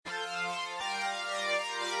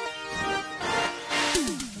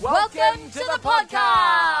Welcome to the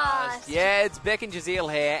podcast! Yeah, it's Beck and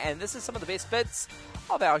Jazeel here, and this is some of the best bits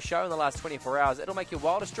of our show in the last 24 hours. It'll make your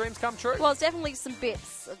wildest dreams come true. Well, it's definitely some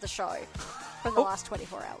bits of the show from the last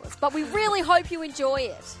 24 hours, but we really hope you enjoy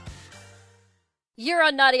it. You're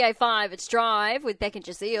on 98.5, it's Drive with Beck and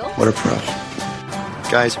Jazeel. What a pro.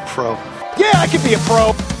 Guy's a pro. Yeah, I can be a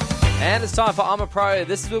pro. And it's time for I'm a Pro.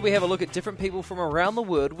 This is where we have a look at different people from around the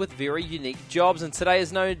world with very unique jobs, and today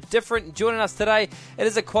is no different. Joining us today, it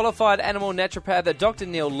is a qualified animal naturopath, Dr.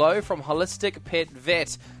 Neil Lowe from Holistic Pet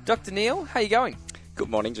Vet. Dr. Neil, how are you going? Good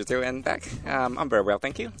morning, Jazeel and Beck. I'm very well,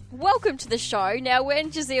 thank you. Welcome to the show. Now, when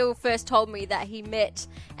Jazeel first told me that he met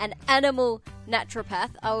an animal naturopath,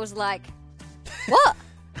 I was like, what?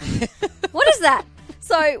 What is that?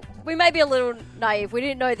 So, we may be a little naive. We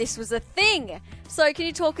didn't know this was a thing. So, can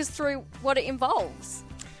you talk us through what it involves?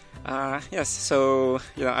 Yes, so,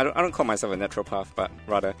 I don't call myself a naturopath, but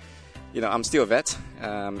rather, I'm still a vet,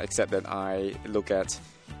 except that I look at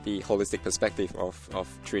the holistic perspective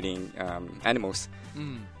of treating animals.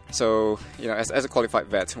 So, as a qualified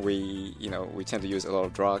vet, we tend to use a lot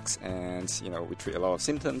of drugs and, we treat a lot of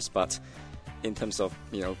symptoms, but in terms of,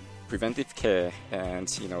 preventive care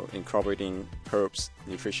and, incorporating herbs,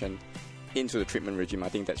 nutrition into the treatment regime, I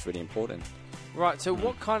think that's really important. Right, so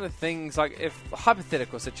what kind of things, like if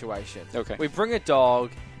hypothetical situation, Okay. we bring a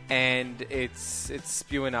dog and it's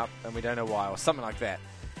spewing up and we don't know why or something like that.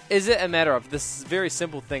 Is it a matter of this very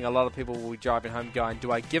simple thing? A lot of people will be driving home going,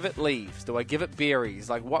 do I give it leaves? Do I give it berries?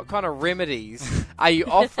 Like, what kind of remedies are you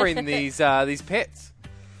offering these pets?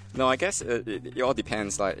 No, I guess it all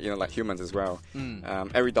depends, like humans as well.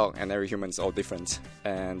 Every dog and every human is all different.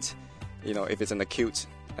 And, if it's an acute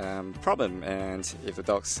problem and if the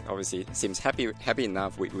dog obviously seems happy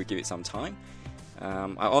enough, we give it some time.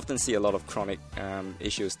 I often see a lot of chronic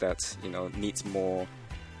issues that, needs more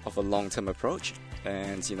of a long-term approach.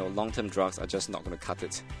 And, long-term drugs are just not going to cut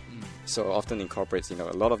it. So often incorporates, a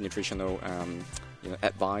lot of nutritional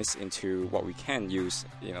advice into what we can use.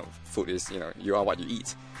 Food is, you are what you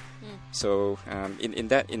eat. So in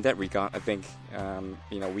that regard, I think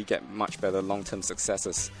we get much better long-term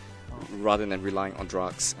successes rather than relying on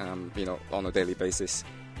drugs, on a daily basis.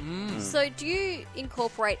 So, do you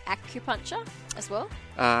incorporate acupuncture as well?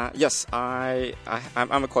 Yes, I'm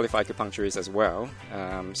a qualified acupuncturist as well.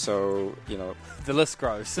 So The list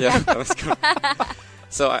grows. yeah, that's good.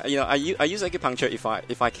 So I use acupuncture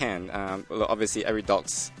if I can. Obviously, every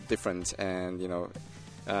dog's different, and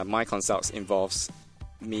my consults involves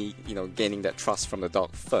me, gaining that trust from the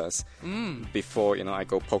dog first before I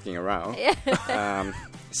go poking around.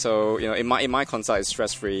 So in my consult, it's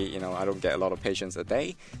stress free. I don't get a lot of patients a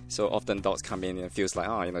day, so often dogs come in and it feels like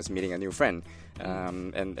it's meeting a new friend.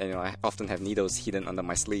 And I often have needles hidden under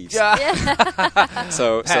my sleeves. Yeah.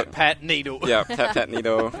 So pat needle. Yeah, pat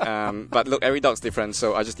needle. But look, every dog's different,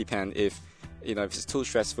 so I just depend if it's too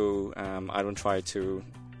stressful. I don't try to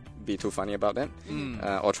be too funny about that,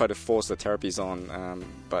 or try to force the therapies on.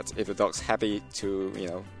 But if the dog's happy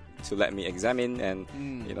to to let me examine and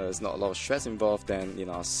there's not a lot of stress involved, then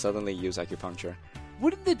I'll certainly use acupuncture.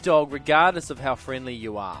 Wouldn't the dog, regardless of how friendly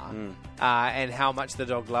you are and how much the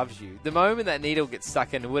dog loves you, the moment that needle gets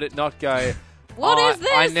stuck in, would it not go, What is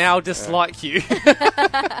this? I now dislike you?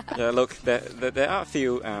 Yeah, look, there are a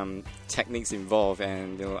few techniques involved,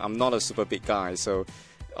 and I'm not a super big guy, so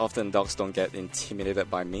often dogs don't get intimidated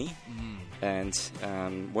by me. And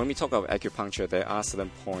when we talk about acupuncture, there are certain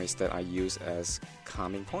points that I use as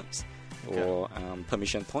calming points, or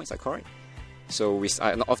permission points, I call it. So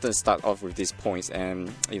I often start off with these points, and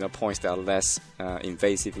points that are less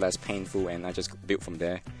invasive, less painful, and I just build from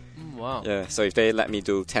there. Wow. Yeah. So if they let me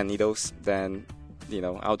do 10 needles, then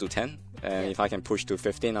I'll do 10, and if I can push to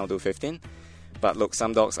 15, I'll do 15. But look,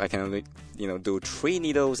 some dogs I can only do 3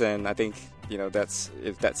 needles, and I think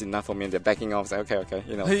if that's enough for me, and they're backing off. It's like, okay.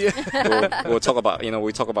 We'll talk about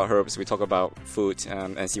we talk about herbs, we talk about food,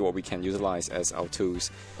 and see what we can utilize as our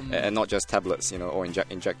tools, and not just tablets, or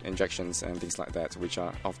injections and things like that, which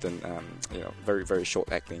are often very, very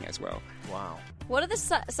short acting as well. Wow. What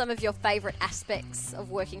are some of your favourite aspects of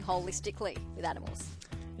working holistically with animals?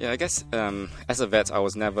 Yeah, I guess as a vet, I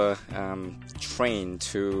was never trained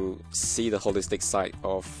to see the holistic side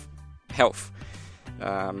of health.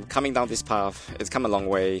 Coming down this path, it's come a long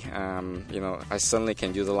way. I certainly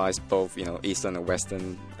can utilize both, Eastern and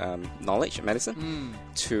Western knowledge, medicine,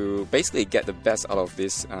 to basically get the best out of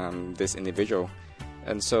this individual.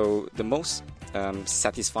 And so the most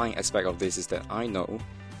satisfying aspect of this is that I know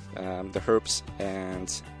the herbs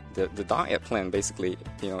and the diet plan basically,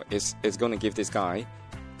 is going to give this guy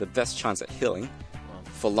the best chance at healing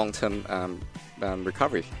for long-term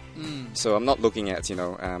recovery. So I'm not looking at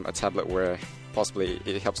a tablet where possibly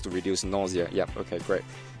it helps to reduce nausea. Yep, okay, great.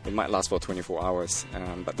 It might last for 24 hours,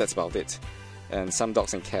 but that's about it. And some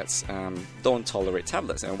dogs and cats don't tolerate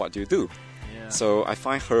tablets, and what do you do? Yeah. So I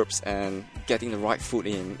find herbs and getting the right food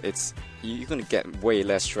in, you're going to get way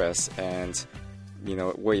less stress and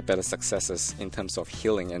way better successes in terms of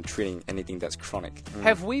healing and treating anything that's chronic.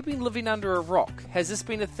 Have we been living under a rock? Has this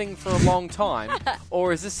been a thing for a long time,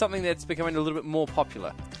 or is this something that's becoming a little bit more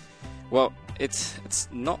popular? Well, it's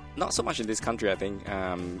not so much in this country. I think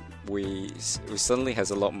we certainly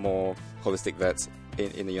has a lot more holistic vets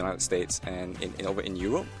in the United States and over in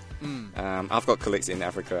Europe. I've got colleagues in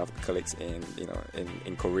Africa. I've got colleagues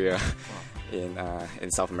in Korea,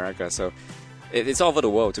 in South America. So it's all over the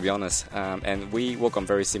world, to be honest. And we work on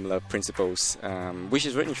very similar principles, which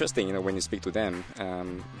is very interesting. When you speak to them.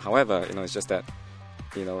 However, it's just that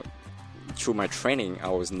through my training, I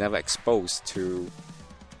was never exposed to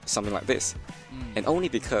something like this, and only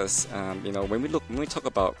because when we talk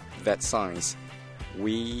about vet science,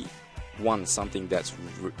 we want something that's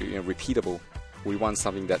repeatable. We want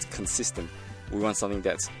something that's consistent. We want something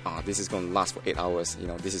that's this is going to last for 8 hours.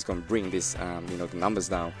 This is going to bring this the numbers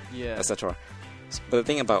down, etc. But the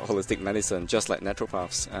thing about holistic medicine, just like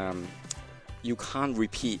naturopaths, you can't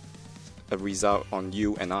repeat a result on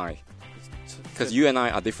you and I, because you and I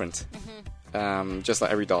are different. Just like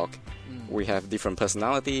every dog. We have different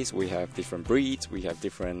personalities, we have different breeds, we have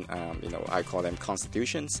different, I call them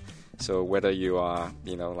constitutions. So whether you are,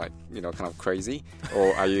 kind of crazy,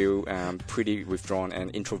 or are you pretty withdrawn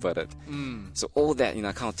and introverted. So all that,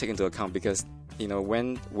 I can't take into account, because,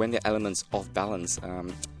 when the elements off balance,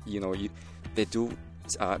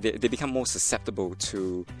 they become more susceptible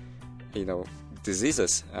to,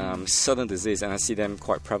 diseases, certain disease, and I see them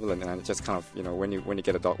quite prevalent. And I just kind of, when you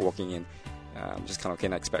get a dog walking in, just kind of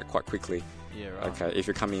can expect quite quickly. Yeah, right. Okay, if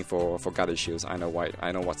you're coming for gut issues, I know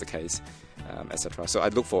what's the case, etc. So I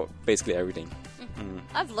look for basically everything.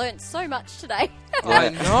 I've learned so much today. I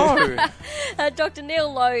know. Dr.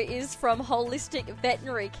 Neil Lowe is from Holistic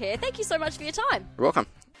Veterinary Care. Thank you so much for your time. You're welcome.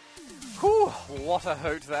 Whew, what a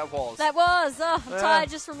hoot that was. That was. I'm tired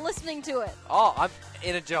just from listening to it. Oh, I'm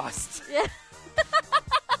energized. Yeah.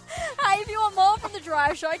 Hey, if you want more from The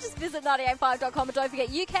Drive Show, just visit 985.com, and don't forget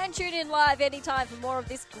you can tune in live anytime for more of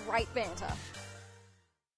this great banter.